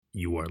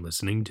You are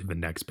listening to the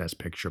Next Best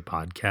Picture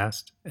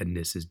podcast, and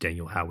this is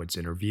Daniel Howard's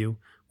interview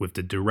with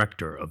the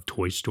director of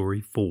Toy Story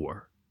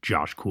 4,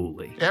 Josh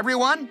Cooley.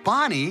 Everyone,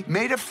 Bonnie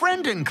made a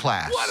friend in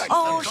class.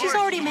 Oh, she's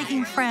already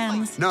making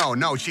friends.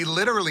 No, she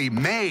literally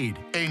made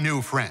a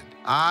new friend.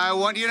 I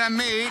want you to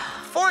meet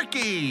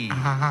Forky.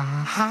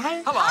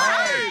 Hi. Hello.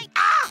 Hi.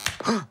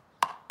 Ah!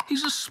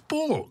 He's a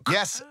spork.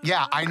 Yes,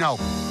 yeah, I know.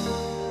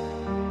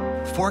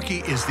 Forky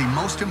is the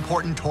most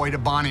important toy to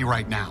Bonnie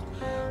right now.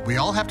 We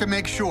all have to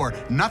make sure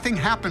nothing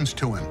happens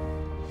to him.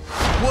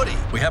 Woody,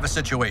 we have a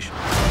situation.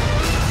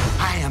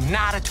 I am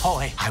not a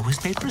toy. I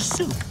was made for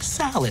soup,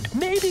 salad,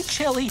 maybe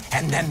chili,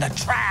 and then the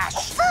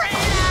trash.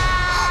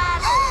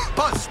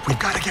 Buzz, we've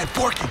got to get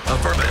Forky.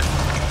 Affirmative.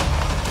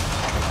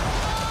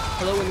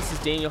 Hello, and this is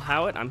Daniel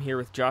Howard. I'm here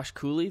with Josh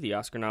Cooley, the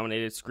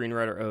Oscar-nominated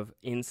screenwriter of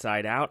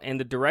Inside Out and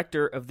the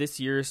director of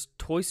this year's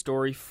Toy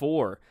Story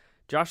 4.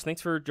 Josh,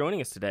 thanks for joining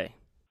us today.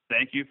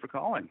 Thank you for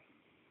calling.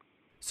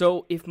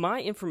 So, if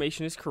my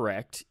information is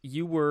correct,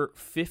 you were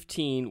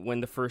 15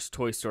 when the first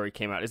Toy Story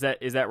came out. Is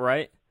that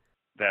right?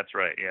 That's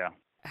right, yeah.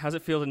 How's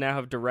it feel to now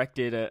have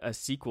directed a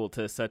sequel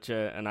to such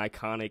an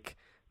iconic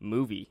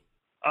movie?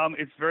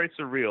 It's very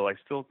surreal. I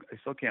still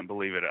can't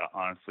believe it,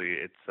 honestly.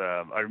 It's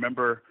I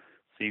remember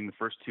seeing the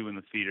first two in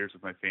the theaters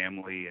with my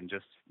family, and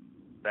just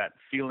that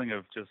feeling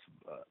of just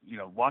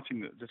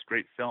watching just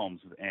great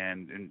films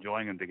and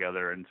enjoying them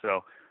together. And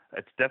so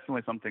it's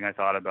definitely something I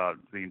thought about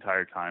the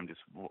entire time,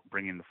 just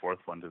bringing the fourth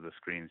one to the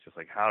screen. It's just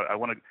like how I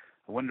wanted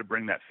to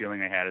bring that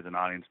feeling I had as an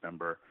audience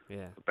member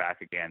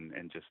back again,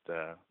 and just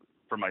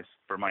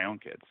for my own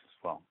kids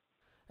as well.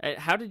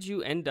 How did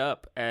you end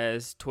up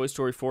as Toy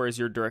Story 4 as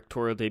your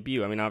directorial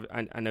debut? I mean,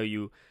 I know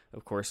you,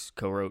 of course,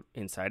 co-wrote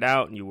Inside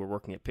Out, and you were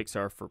working at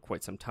Pixar for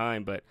quite some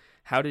time. But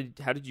how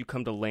did you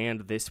come to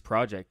land this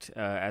project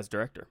as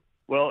director?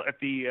 Well, at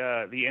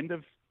the end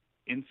of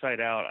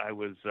Inside Out, I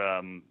was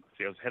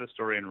head of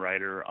story and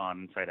writer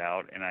on Inside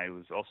Out, and I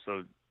was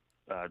also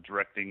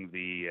directing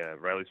the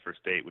Riley's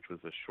First Date, which was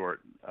a short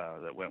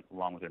that went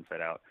along with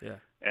Inside Out. Yeah.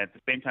 And at the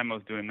same time I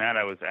was doing that,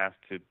 I was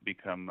asked to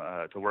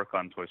to work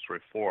on Toy Story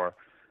 4.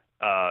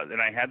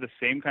 And I had the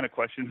same kind of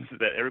questions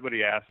that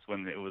everybody asked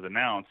when it was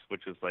announced,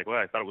 which is like, well,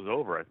 I thought it was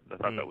over. I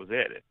thought that was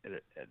it. I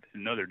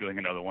didn't know they're doing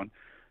another one.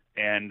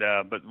 And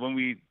but when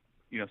we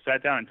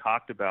sat down and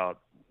talked about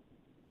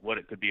what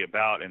it could be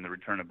about and the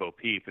return of Bo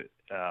Peep,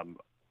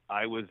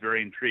 I was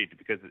very intrigued,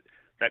 because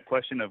that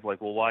question of like,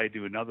 well, why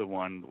do another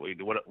one?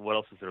 What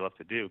else is there left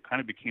to do? Kind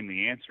of became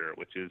the answer,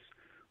 which is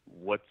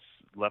what's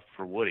left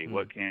for Woody.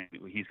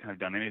 He's kind of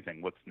done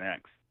anything. What's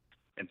next?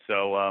 And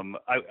so,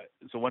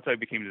 so once I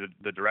became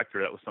the director,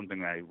 that was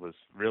something I was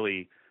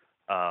really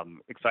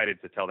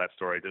excited to tell that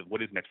story.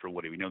 What is next for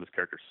Woody? We know this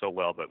character so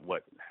well, but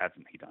what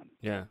hasn't he done?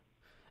 Yeah.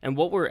 And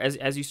what were,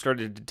 as you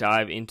started to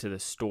dive into the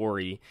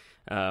story,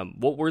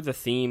 what were the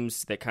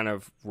themes that kind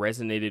of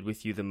resonated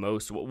with you the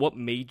most? What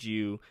made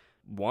you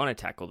want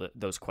to tackle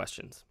those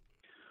questions?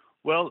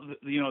 Well,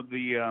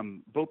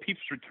 the Bo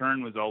Peep's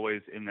return was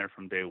always in there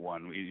from day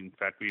one. In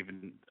fact, we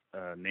even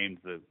named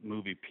the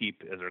movie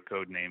Peep as our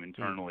code name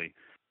internally.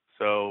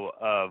 So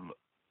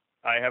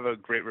I have a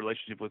great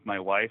relationship with my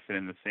wife, and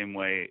in the same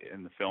way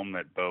in the film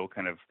that Bo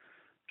kind of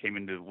came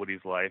into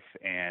Woody's life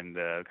and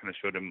kind of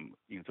showed him,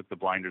 took the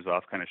blinders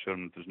off, kind of showed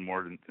him that there's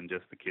more than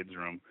just the kids'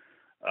 room.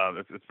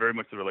 It's very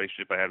much the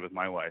relationship I had with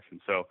my wife.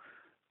 And so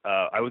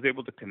I was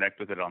able to connect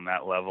with it on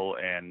that level,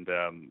 and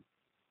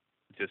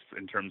just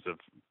in terms of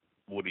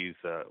Woody's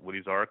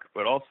arc,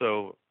 but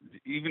also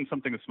even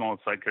something as small as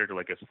side character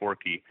like as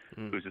Forky,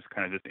 who's just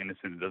kind of just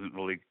innocent, doesn't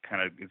really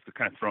is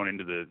kind of thrown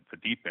into the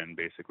deep end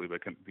basically by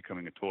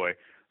becoming a toy.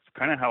 It's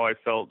kind of how I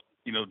felt,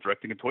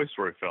 directing a Toy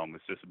Story film.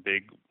 It's just a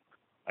big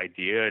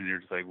idea, and you're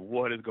just like,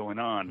 what is going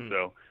on?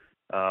 So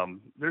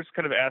there's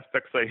kind of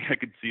aspects I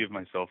could see of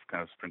myself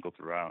kind of sprinkled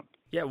throughout.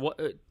 Yeah,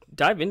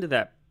 dive into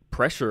that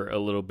pressure a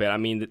little bit. I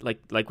mean,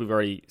 like we've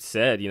already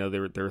said,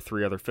 there were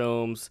 3 other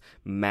films,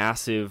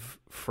 massive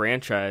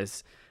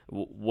franchise.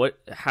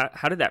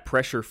 How did that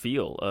pressure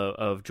feel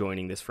of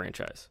joining this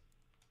franchise?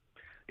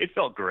 It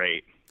felt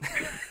great.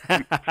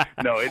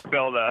 No, it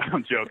felt.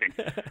 I'm joking.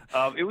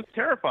 It was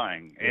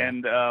terrifying,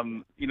 and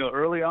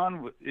early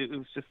on, it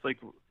was just like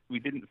we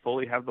didn't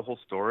fully have the whole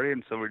story,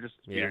 and so we're just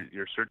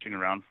you're searching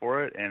around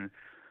for it, and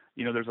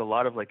there's a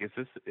lot of like, is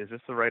this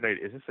the right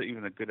idea? Is this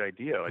even a good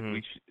idea? Like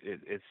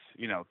it's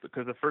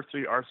because the first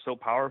 3 are so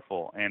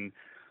powerful, and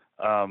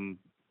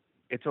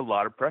it's a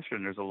lot of pressure,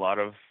 and there's a lot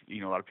of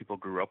a lot of people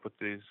grew up with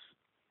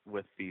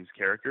these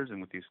characters and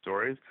with these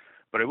stories.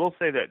 But I will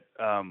say that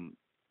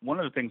one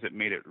of the things that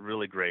made it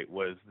really great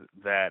was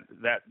that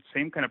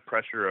same kind of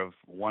pressure of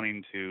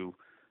wanting to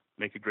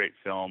make a great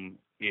film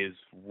is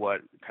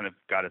what kind of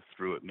got us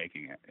through it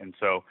making it. And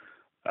so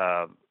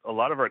a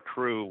lot of our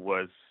crew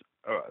was.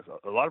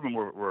 A lot of them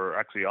were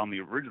actually on the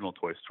original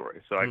Toy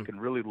Story, so I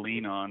can really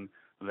lean on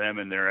them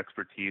and their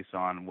expertise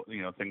on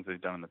things they've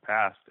done in the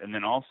past. And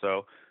then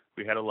also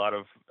we had a lot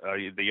of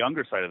the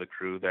younger side of the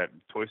crew that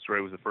Toy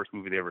Story was the first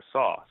movie they ever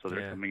saw, so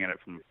they're coming at it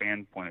from a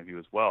fan point of view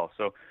as well.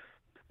 So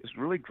this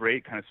really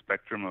great kind of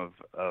spectrum of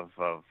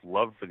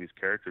love for these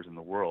characters in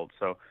the world.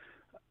 So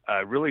I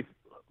really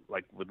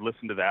would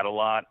listen to that a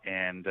lot,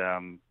 and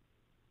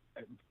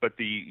but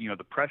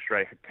the pressure,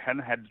 I kind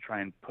of had to try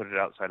and put it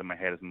outside of my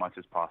head as much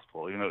as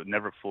possible.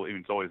 Never fully,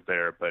 it's always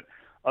there, but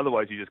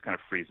otherwise you just kind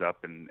of freeze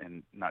up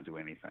and not do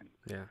anything.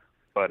 Yeah.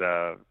 But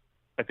I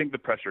think the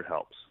pressure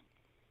helps.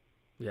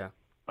 Yeah.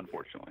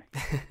 Unfortunately.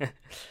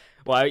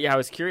 Well, I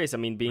was curious. I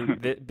mean,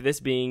 this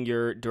being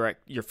your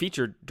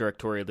feature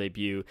directorial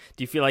debut,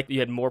 do you feel like you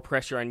had more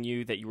pressure on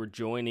you that you were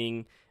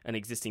joining an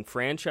existing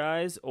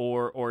franchise,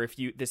 or if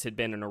this had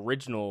been an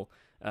original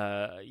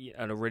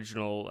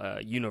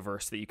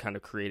universe that you kind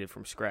of created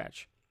from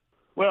scratch?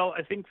 Well,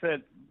 I think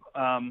that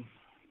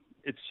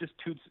it's just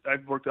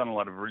I've worked on a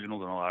lot of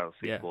originals and a lot of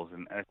sequels,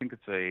 and I think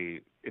it's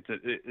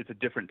a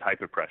different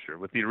type of pressure.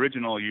 With the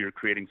original, you're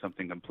creating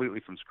something completely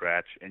from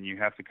scratch, and you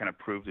have to kind of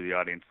prove to the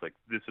audience like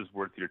this is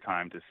worth your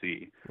time to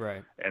see.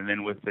 Right. And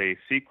then with a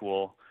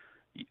sequel,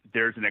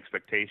 there's an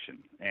expectation,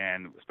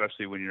 and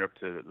especially when you're up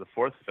to the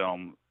fourth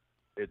film,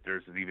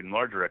 there's an even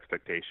larger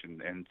expectation.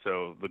 And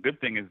so the good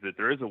thing is that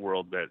there is a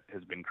world that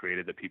has been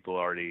created that people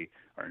already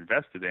are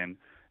invested in,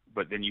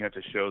 but then you have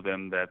to show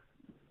them that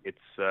it's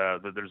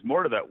that there's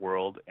more to that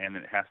world, and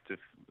it has to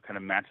kind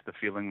of match the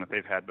feeling that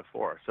they've had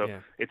before. So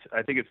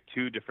I think it's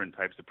two different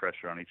types of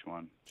pressure on each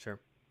one. Sure.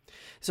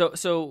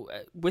 So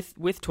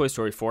with Toy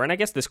Story 4, and I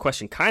guess this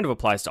question kind of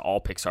applies to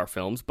all Pixar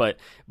films, but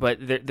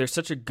there's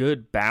such a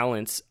good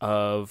balance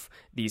of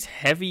these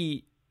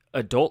heavy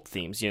adult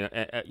themes.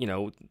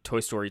 Toy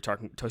Story 4,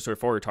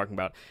 we're talking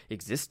about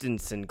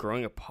existence and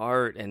growing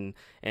apart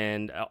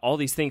and all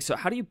these things. So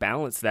how do you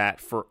balance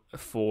that for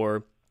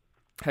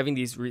having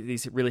these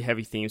really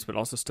heavy themes, but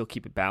also still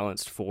keep it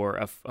balanced for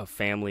a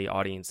family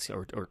audience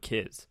or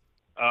kids?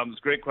 It's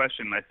a great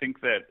question. I think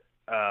that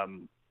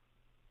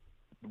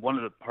one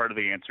of the part of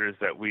the answer is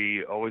that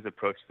we always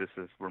approach this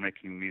as we're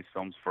making these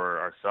films for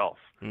ourselves,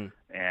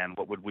 and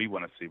what would we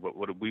want to see? What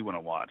would we want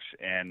to watch?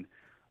 And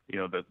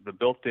the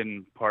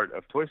built-in part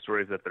of Toy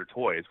Story is that they're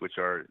toys, which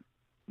are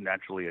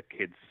naturally a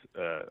kid's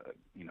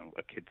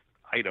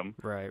item.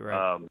 Right.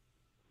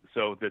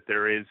 So that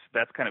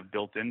that's kind of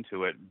built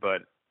into it,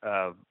 but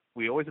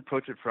we always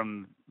approach it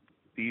from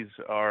these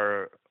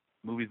are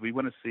movies we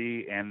want to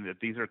see, and that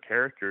these are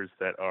characters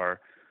that are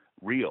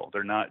real.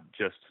 They're not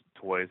just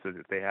toys.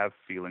 They have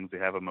feelings. They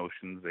have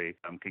emotions. They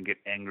can get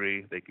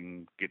angry. They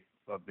can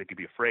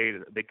be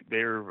afraid.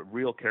 They're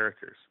real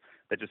characters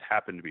that just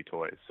happen to be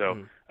toys.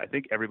 So I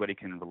think everybody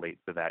can relate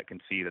to that. Can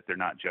see that they're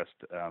not just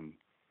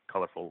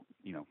colorful,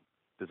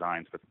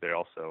 designs, but they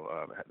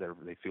also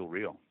they feel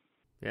real.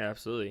 Yeah,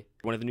 absolutely.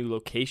 One of the new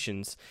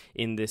locations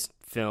in this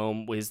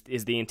film is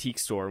the antique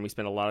store, and we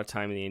spent a lot of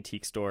time in the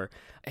antique store.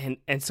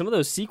 And some of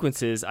those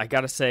sequences, I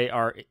gotta say,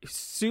 are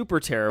super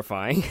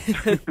terrifying.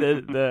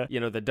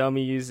 the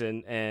dummies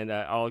and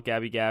all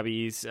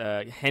Gabby's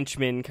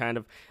henchmen kind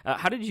of.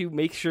 How did you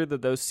make sure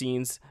that those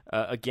scenes,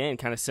 again,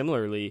 kind of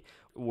similarly,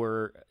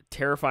 were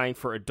terrifying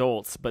for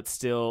adults, but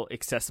still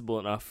accessible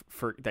enough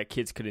for that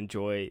kids could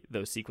enjoy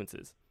those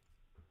sequences?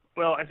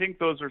 Well, I think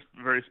those are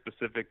very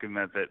specific in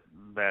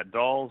that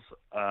dolls,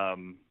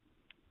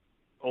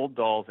 old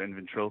dolls and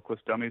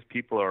ventriloquist dummies,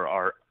 people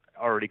are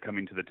already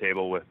coming to the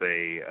table with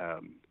a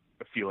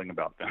feeling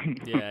about them.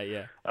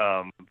 Yeah.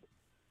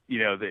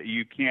 That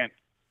you can't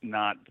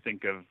not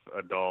think of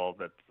a doll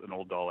that's an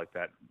old doll like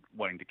that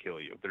wanting to kill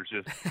you. That's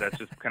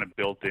just kind of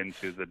built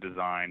into the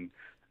design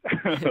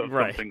of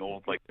right. Something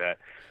old like that.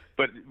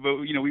 But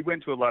we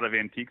went to a lot of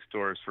antique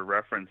stores for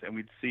reference, and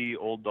we'd see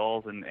old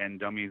dolls and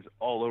dummies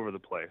all over the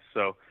place.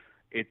 So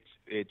it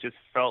just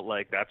felt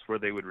like that's where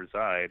they would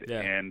reside. Yeah.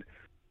 And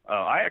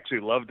I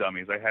actually love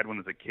dummies. I had one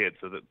as a kid,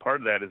 so that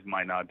part of that is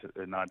my nod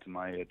to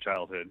my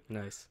childhood.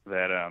 Nice.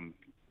 That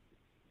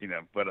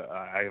but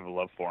I have a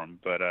love for them.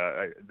 But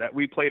that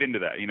we played into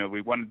that.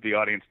 We wanted the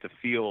audience to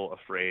feel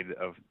afraid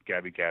of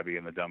Gabby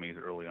and the dummies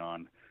early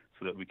on,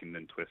 so that we can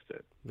then twist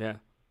it. Yeah.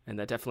 And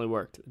that definitely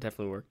worked.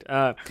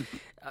 I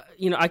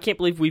can't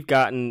believe we've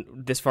gotten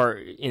this far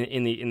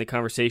in the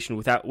conversation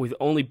with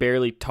only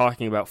barely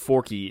talking about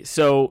Forky.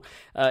 So,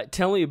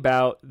 tell me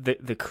about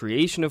the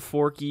creation of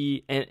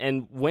Forky,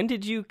 and when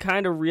did you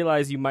kind of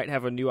realize you might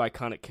have a new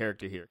iconic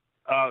character here?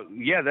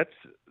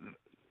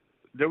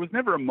 There was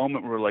never a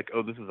moment where we're like,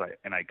 oh, this is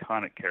an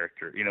iconic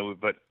character,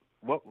 But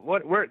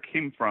where it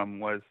came from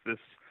was this.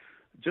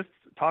 Just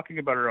talking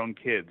about our own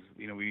kids,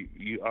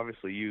 we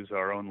obviously use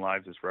our own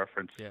lives as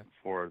reference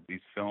for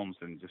these films,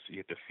 and just you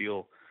have to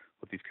feel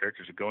what these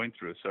characters are going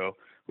through. So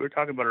we were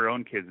talking about our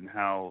own kids and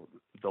how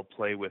they'll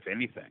play with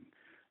anything,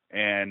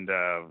 and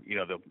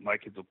my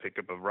kids will pick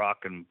up a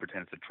rock and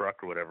pretend it's a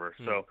truck or whatever.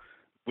 So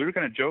we were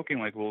kind of joking,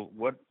 like, well,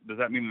 what does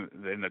that mean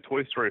in the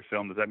Toy Story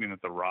film? Does that mean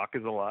that the rock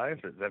is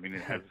alive? Does that mean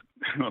it has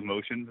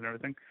emotions and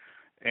everything?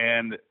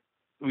 And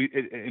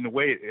in a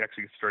way, it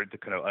actually started to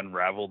kind of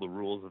unravel the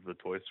rules of the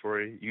Toy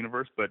Story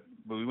universe, but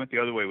we went the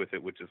other way with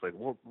it, which is like,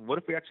 well, what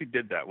if we actually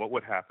did that? What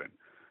would happen?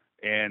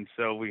 And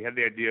so we had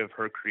the idea of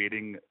her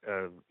creating,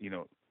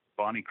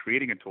 Bonnie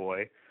creating a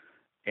toy,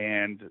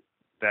 and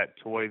that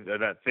toy,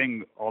 that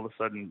thing, all of a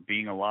sudden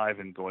being alive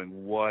and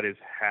going, what is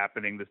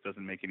happening? This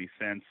doesn't make any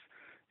sense.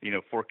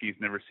 Forky's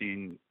never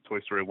seen Toy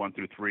Story 1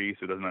 through 3,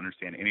 so doesn't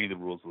understand any of the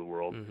rules of the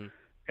world. Mm-hmm.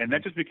 And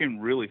that just became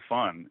really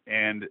fun.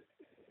 And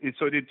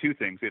so it did two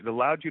things. It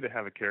allowed you to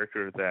have a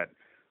character that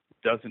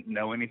doesn't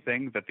know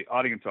anything that the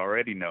audience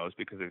already knows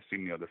because they've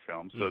seen the other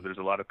films. So there's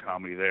a lot of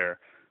comedy there.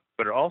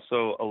 But it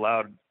also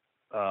allowed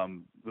the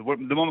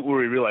moment where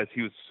we realized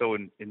he was so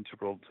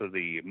integral to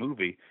the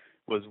movie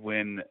was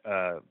when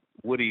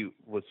Woody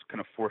was kind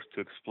of forced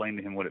to explain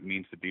to him what it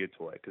means to be a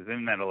toy, because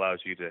then that allows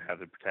you to have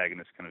the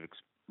protagonist kind of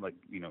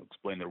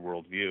explain their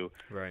worldview,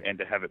 right, and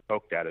to have it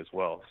poked at as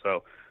well.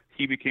 So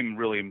he became a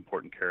really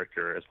important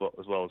character as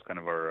well as kind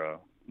of our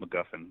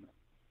MacGuffin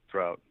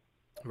throughout.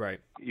 Right.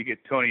 You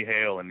get Tony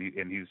Hale, and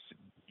he's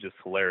just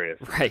hilarious,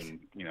 right,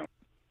 and,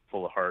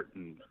 full of heart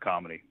and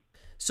comedy.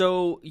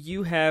 So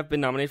you have been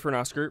nominated for an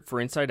Oscar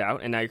for Inside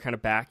Out, and now you're kind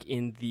of back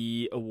in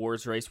the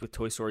awards race with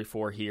Toy Story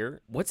 4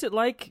 here. What's it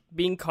like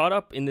being caught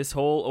up in this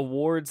whole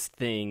awards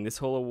thing, this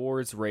whole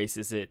awards race?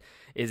 Is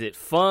it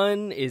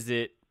fun? Is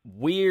it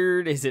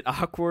weird? Is it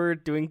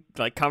awkward doing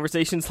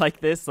conversations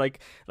like this? Like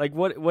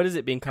what is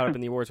it being caught up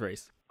in the awards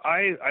race?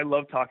 I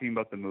love talking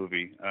about the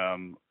movie.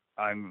 I'm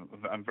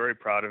very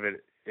proud of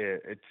it.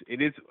 It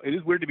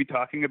is weird to be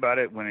talking about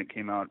it when it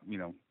came out,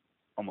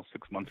 almost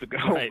 6 months ago.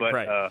 Right, but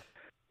right.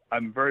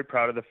 I'm very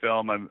proud of the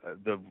film.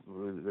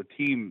 The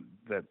team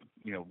that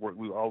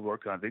we all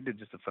worked on. They did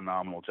just a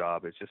phenomenal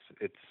job. It's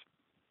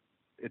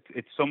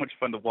so much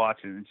fun to watch,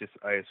 and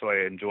so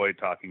I enjoy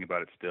talking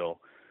about it still.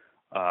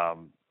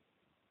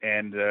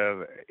 And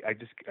I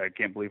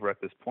can't believe we're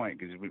at this point,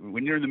 because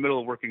when you're in the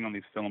middle of working on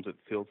these films, it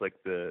feels like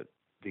the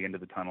end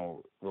of the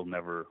tunnel will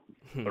never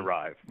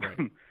arrive. Right.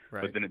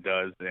 Right. But then it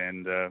does,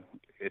 and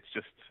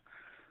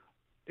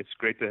it's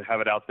great to have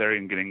it out there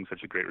and getting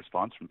such a great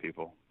response from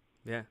people.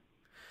 Yeah.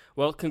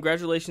 Well,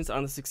 congratulations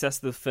on the success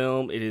of the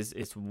film.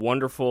 It's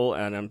wonderful,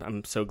 and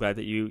I'm so glad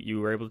that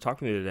you were able to talk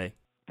to me today.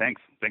 Thanks.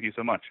 Thank you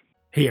so much.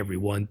 Hey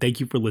everyone, thank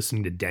you for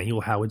listening to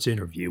Daniel Howard's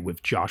interview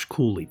with Josh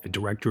Cooley, the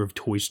director of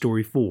Toy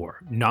Story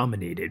 4,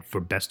 nominated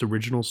for Best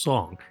Original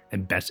Song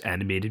and Best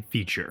Animated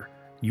Feature.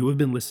 You have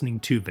been listening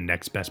to the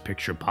Next Best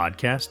Picture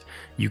podcast.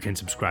 You can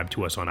subscribe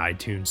to us on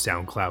iTunes,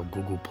 SoundCloud,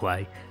 Google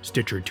Play,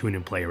 Stitcher,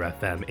 TuneIn Player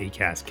FM,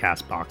 Acast,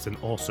 CastBox, and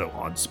also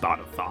on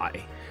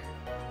Spotify.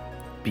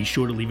 Be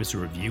sure to leave us a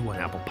review on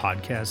Apple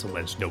Podcasts and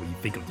let us know what you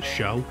think of the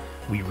show.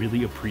 We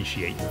really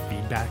appreciate your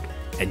feedback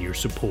and your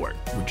support,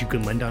 which you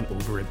can lend on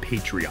over at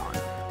Patreon.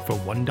 For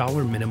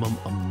 $1 minimum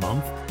a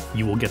month,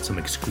 you will get some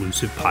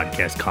exclusive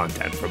podcast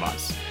content from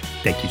us.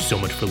 Thank you so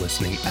much for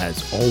listening,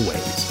 as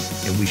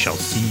always, and we shall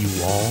see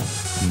you all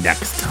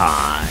next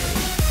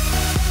time.